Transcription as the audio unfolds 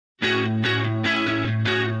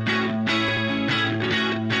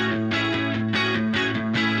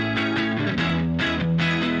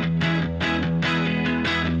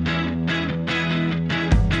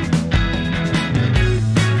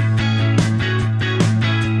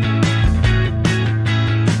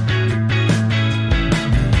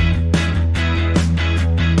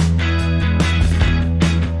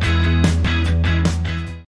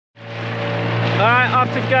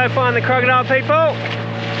find the crocodile, people?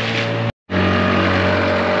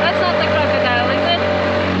 That's not the crocodile, is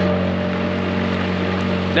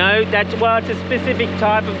it? No, well, it's a specific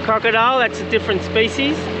type of crocodile. That's a different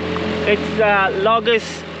species. It's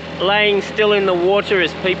loggers laying still in the water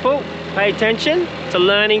as people. Pay attention, it's a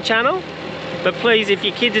learning channel. But please, if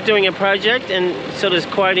your kids are doing a project and sort of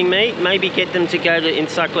quoting me, maybe get them to go to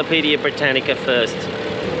Encyclopedia Britannica first.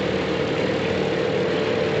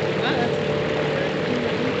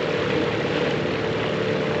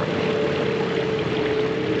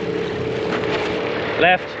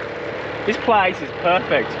 Left. This place is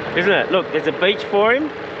perfect, isn't it? Look, there's a beach for him.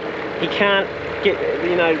 He can't get,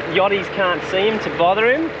 you know, yachties can't see him to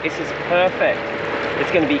bother him. This is perfect.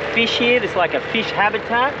 There's going to be fish here. There's like a fish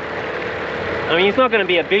habitat. I mean, it's not going to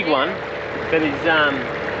be a big one, but it's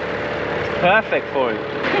perfect for him.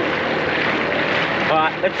 All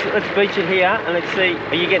right, let's beach it here and let's see.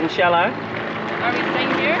 Are you getting shallow? Are we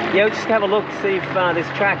staying here? Yeah, let's just have a look, see if there's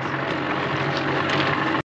tracks.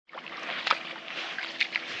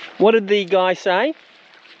 What did the guy say?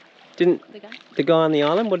 Didn't the guy on the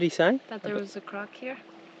island? What did he say? That there was a croc here.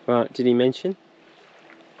 Right. Did he mention?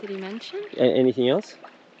 Did he mention? Anything else?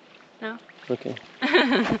 No. Okay.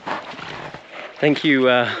 Thank you,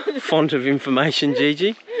 font of information,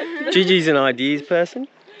 Gigi. Gigi's an ideas person.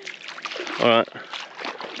 All right.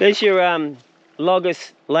 There's your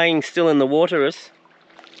loggers laying still in the water.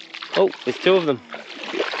 Oh, there's two of them.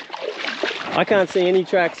 I can't see any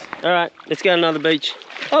tracks. All right, let's go to another beach.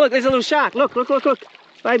 Oh, look, there's a little shark. Look, look, look, look.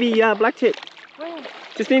 Baby black tip. Where?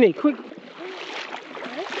 Just in here, quick.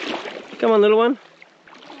 Come on, little one.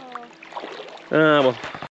 Ah, well.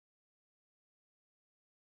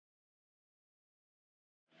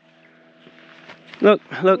 Look,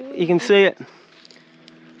 look, you can see it.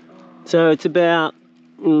 So it's about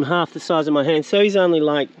half the size of my hand. So he's only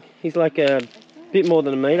like, he's like a bit more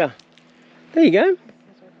than a metre. There you go.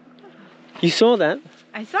 You saw that?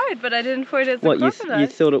 I saw it, but I didn't find it as a crocodile. crocodile. You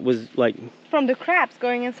thought it was like... From the crabs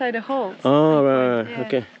going inside the holes. Oh, right, yeah.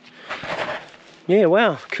 okay. Yeah,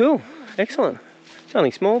 wow, cool, excellent. It's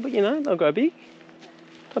only small, but you know, they'll grow big.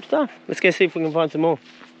 Top stuff. Let's go see if we can find some more.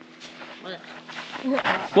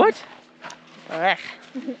 What? Blech.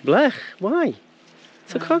 Blech? Why?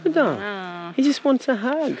 It's a crocodile. Oh. He just wants a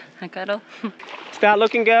hug. A cuddle. Start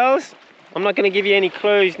looking, girls. I'm not going to give you any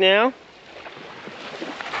clues now.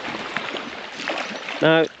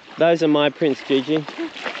 No, those are my prints, Gigi.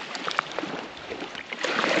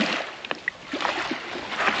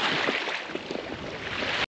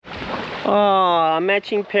 Oh, a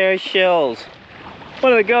matching pair of shells.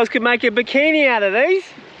 One of the girls could make a bikini out of these.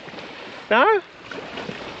 No?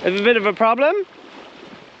 It's a bit of a problem?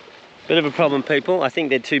 Bit of a problem, people. I think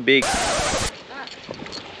they're too big.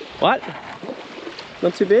 What?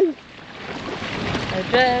 Not too big?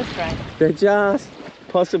 They're just right. They're just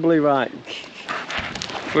possibly right.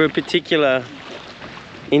 For a particular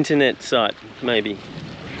internet site, maybe.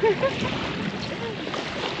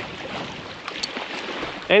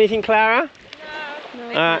 Anything, Clara?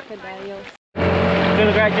 No. No, crocodiles. Doing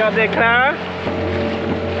a great job there, Clara.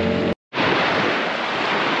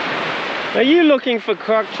 Are you looking for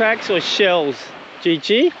croc tracks or shells,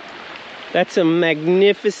 Gigi? That's a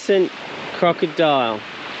magnificent crocodile.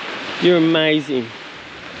 You're amazing.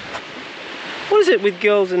 What is it with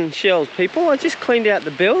girls and shells, people? I just cleaned out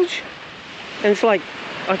the bilge and it's like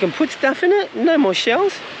I can put stuff in it, no more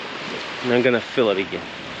shells. And I'm gonna fill it again.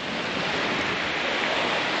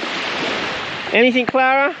 Anything,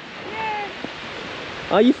 Clara? Yeah.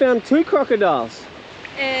 Oh, you found two crocodiles.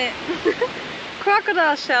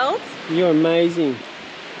 Crocodile shells. You're amazing.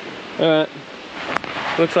 Alright.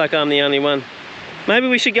 Looks like I'm the only one. Maybe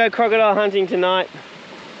we should go crocodile hunting tonight.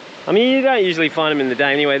 I mean, you don't usually find them in the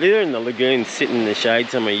day anyway. They're in the lagoon, sitting in the shade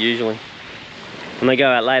somewhere usually. And they go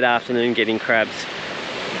out late afternoon getting crabs.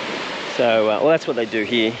 So, well, that's what they do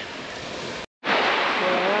here.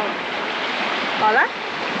 Hola?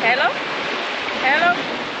 Hello? Hello?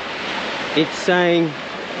 It's saying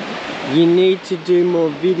you need to do more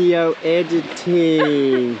video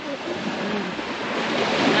editing.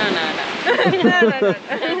 No.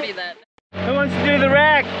 Don't be that. Who wants to do the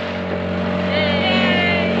rack? Yay!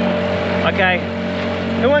 Okay.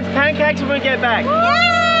 Who wants pancakes when we get back?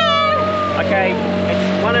 Yay! Okay,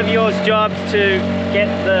 it's one of yours jobs to get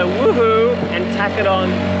the woohoo and tack it on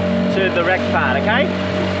to the wreck part, okay?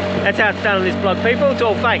 That's how it's done on this vlog, people. It's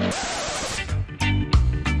all fake.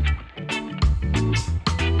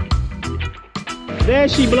 There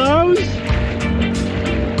she blows.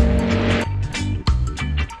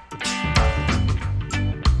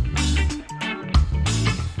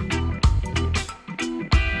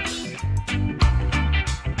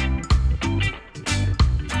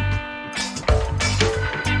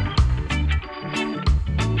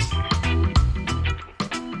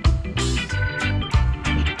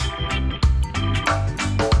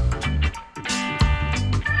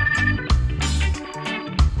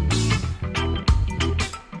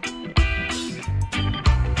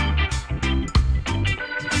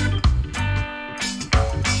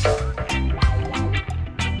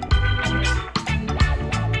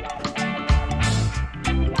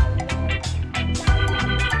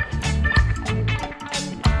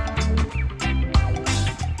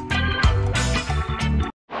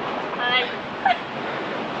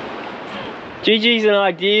 Gigi's an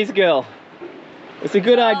ideas girl. It's a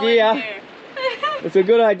good idea. It's a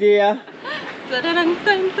good idea.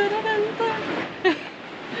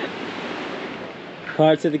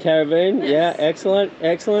 Pirates of the Caribbean. Yeah, excellent,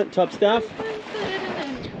 excellent. Top stuff.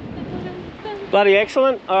 Bloody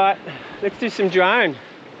excellent. All right, let's do some drone.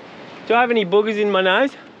 Do I have any boogers in my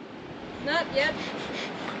nose? Not yet.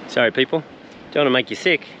 Sorry, people. Don't want to make you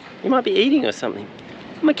sick. You might be eating or something.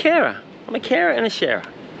 I'm a carer. I'm a carer and a sharer.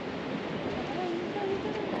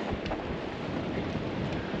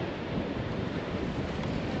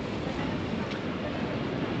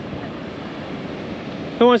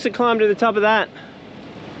 Who wants to climb to the top of that?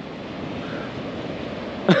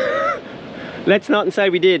 Let's not and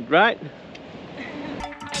say we did, right?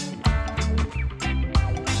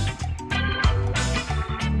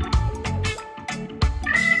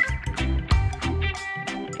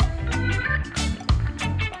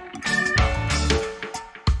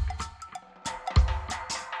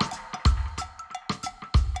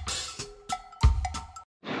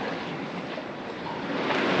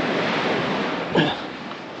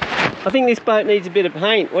 I think this boat needs a bit of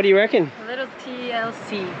paint. What do you reckon? A little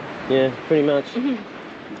TLC. Yeah, pretty much.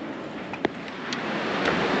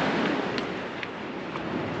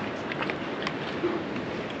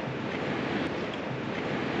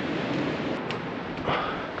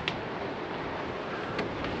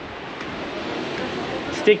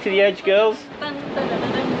 Stick to the edge, girls.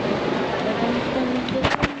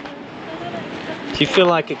 Do you feel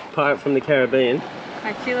like a pirate from the Caribbean?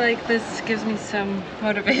 I feel like this gives me some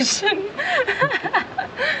motivation.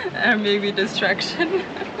 Or maybe distraction.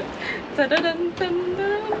 Oy,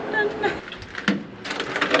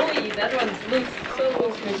 that one's loose, so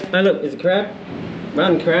loose. Hey look, there's a crab.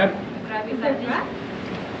 Run, crab. Crab is that crab?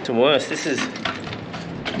 Some worse, this is...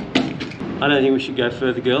 I don't think we should go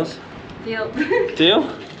further, girls. Deal. Deal?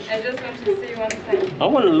 I just want to see one thing. I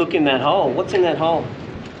want to look in that hole. What's in that hole?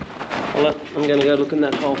 Well, look, I'm going to go look in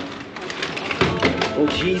that hole. Oh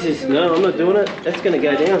Jesus, no, I'm not doing it. That's going to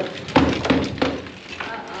go down.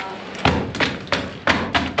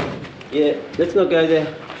 Yeah, let's not go there.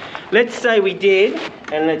 Let's say we did,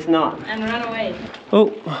 and let's not. And run away.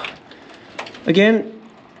 Oh, again,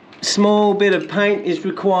 small bit of paint is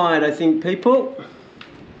required, I think, people.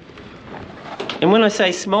 And when I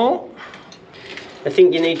say small, I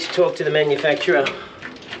think you need to talk to the manufacturer.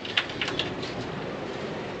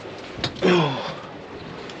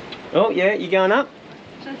 Oh yeah, you going up?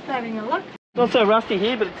 Just having a look. It's not so rusty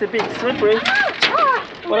here, but it's a bit slippery.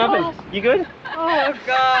 What happened? You good? Oh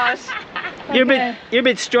gosh. You're a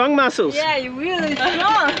bit strong muscles. Yeah, you're really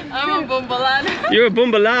strong. I'm a bumbalada. You're a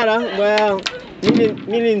bumbalada. Well,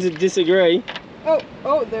 millions would disagree.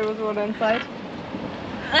 Oh, there was one inside.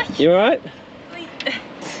 You alright?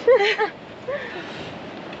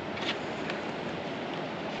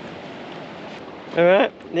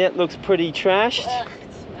 Alright, that looks pretty trashed. It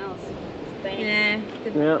smells. Yeah.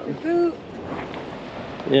 Yeah.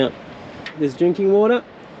 Yeah. There's drinking water.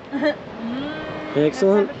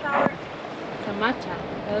 Excellent. It's a matcha.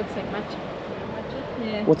 It looks like matcha. Matcha?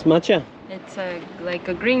 Yeah. What's matcha? It's like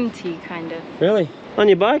a green tea kind of. Really? On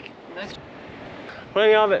your bike?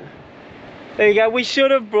 Plenty of it. There you go. We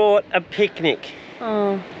should have brought a picnic.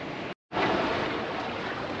 Oh.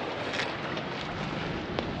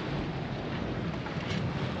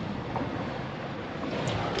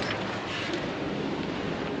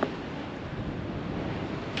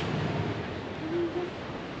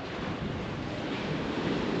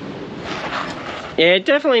 Yeah, it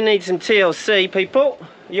definitely needs some TLC, people.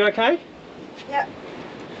 You okay? Yeah.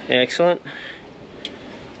 Excellent.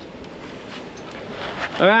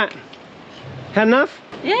 Alright. Had enough?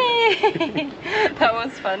 Yay! That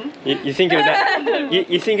was fun. You thinking about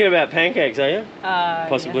you're thinking about pancakes, are you?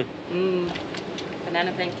 Possibly. Yeah.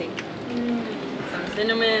 Banana pancake. Some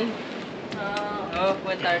cinnamon. Oh,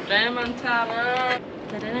 with our jam on top. Okay.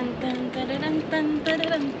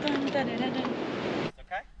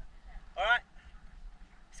 Alright.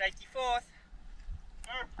 Safety fourth.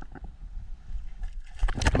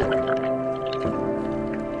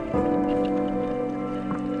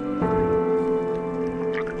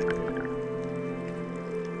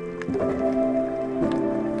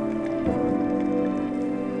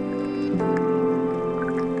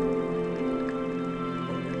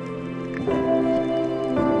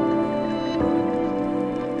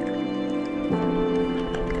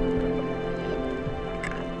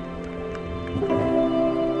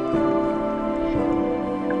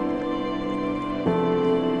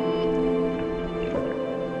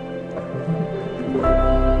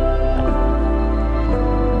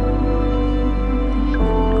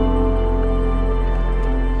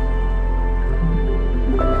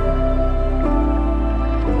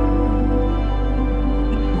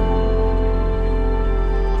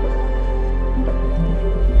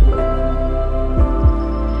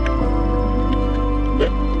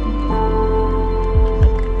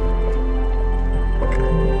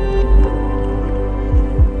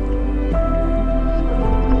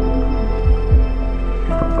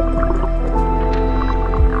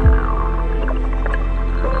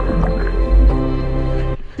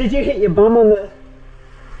 Did you hit your bum on the...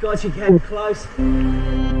 God, she came close.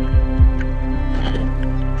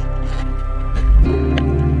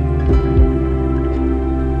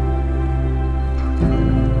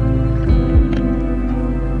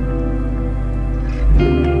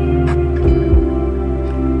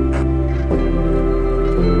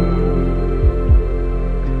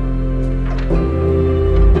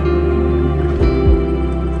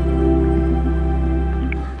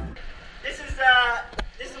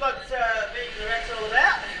 This is what being the wreck's all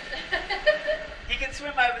about. You can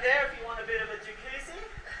swim over there if you want a bit of a jacuzzi.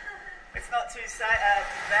 It's not too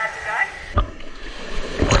bad today.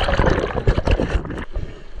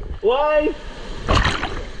 Wave!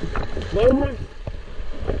 Moment.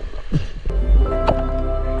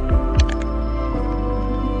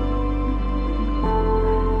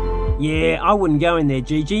 Yeah, I wouldn't go in there,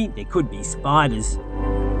 Gigi. There could be spiders.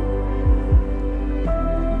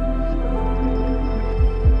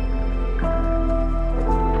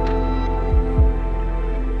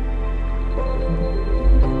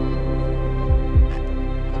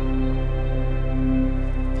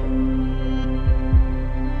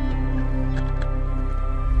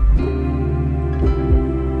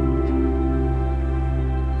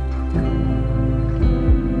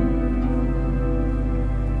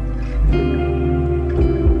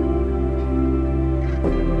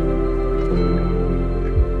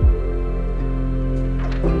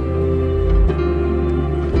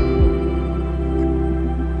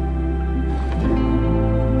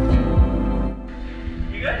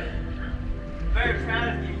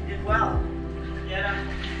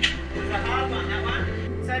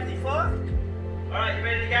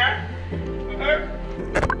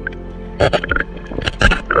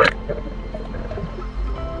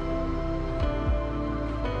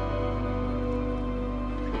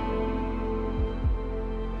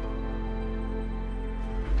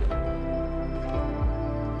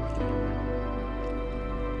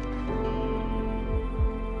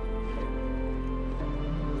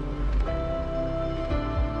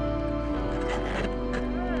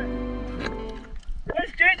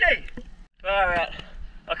 Alright,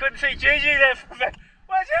 I couldn't see Gigi there for a bit.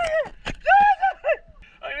 Where's Gigi?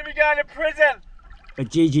 I'm gonna be going to prison. But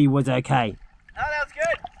Gigi was okay. Oh, that was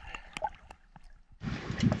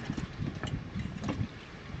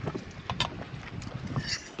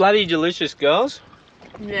good. Bloody delicious, girls.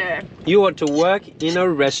 Yeah. You ought to work in a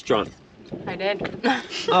restaurant. I did.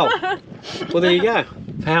 Oh, well there you go.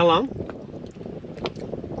 For how long?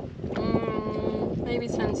 Maybe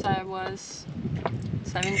since I was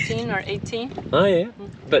 17 or 18. Oh yeah,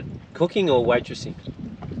 but cooking or waitressing?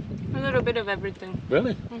 A little bit of everything.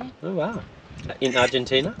 Really? Oh wow. In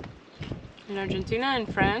Argentina? In Argentina, in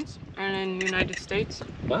France, and in the United States.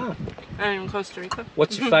 Wow. And in Costa Rica.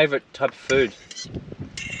 What's your favourite type of food?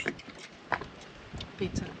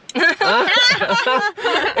 Pizza. Is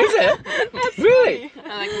it? Really?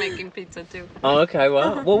 I like making pizza too. Oh, okay,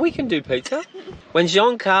 well we can do pizza. When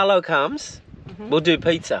Giancarlo comes, we'll do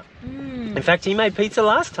pizza. In fact, he made pizza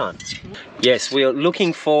last time. Yes, we are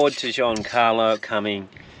looking forward to Giancarlo coming.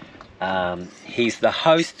 He's the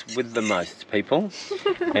host with the most people.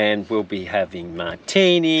 And we'll be having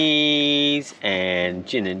martinis and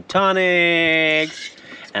gin and tonics.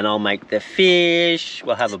 And I'll make the fish.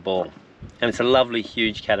 We'll have a ball. And it's a lovely,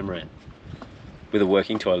 huge catamaran with a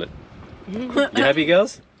working toilet. You happy,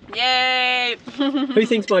 girls? Yay! Who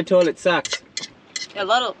thinks my toilet sucks? A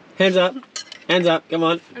little. Hands up. Hands up, come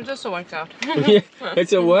on. It's just a workout. Yeah,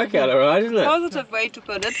 it's a workout, alright, isn't it? Positive way to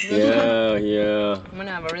put it. Yeah, yeah. I'm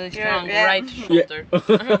gonna have a really strong right shoulder.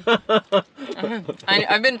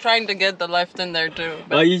 I've been trying to get the left in there too.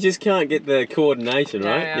 Oh, you just can't get the coordination,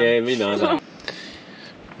 right? Yeah. Yeah, me neither.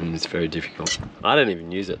 It's very difficult. I don't even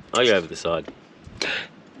use it. I go over the side.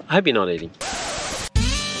 I hope you're not eating.